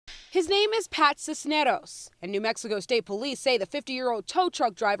His name is Pat Cisneros, and New Mexico State Police say the 50-year-old tow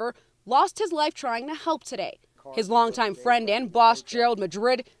truck driver lost his life trying to help today. His longtime friend and boss, Gerald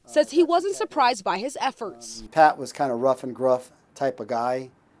Madrid, says he wasn't surprised by his efforts. Pat was kind of rough and gruff type of guy,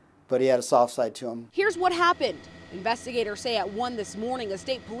 but he had a soft side to him. Here's what happened. Investigators say at 1 this morning, a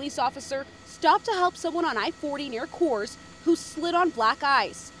state police officer stopped to help someone on I-40 near Coors who slid on black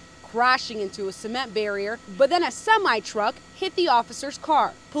ice, crashing into a cement barrier, but then a semi-truck hit the officer's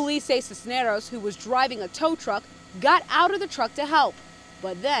car. Police say Cisneros, who was driving a tow truck, got out of the truck to help.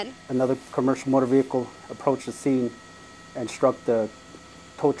 But then another commercial motor vehicle approached the scene and struck the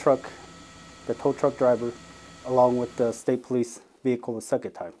tow truck driver along with the state police vehicle a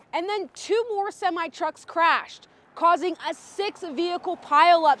second time. And then 2 more semi-trucks crashed, causing a 6-vehicle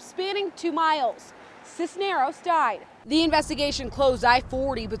pileup spanning 2 miles. Cisneros died. The investigation closed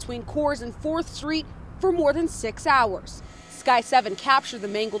I-40 between Coors and 4th Street for more than 6 hours. Sky 7 captured the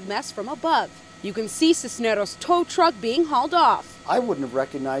mangled mess from above. You can see Cisneros' tow truck being hauled off. I wouldn't have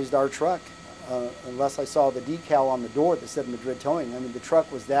recognized our truck unless I saw the decal on the door that said Madrid Towing. I mean, the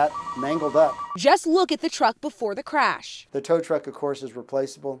truck was that mangled up. Just look at the truck before the crash. The tow truck, of course, is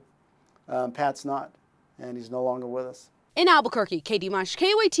replaceable. Pat's not, and he's no longer with us. In Albuquerque, KD Mush,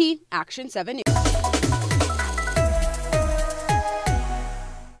 KOAT, Action 7 News.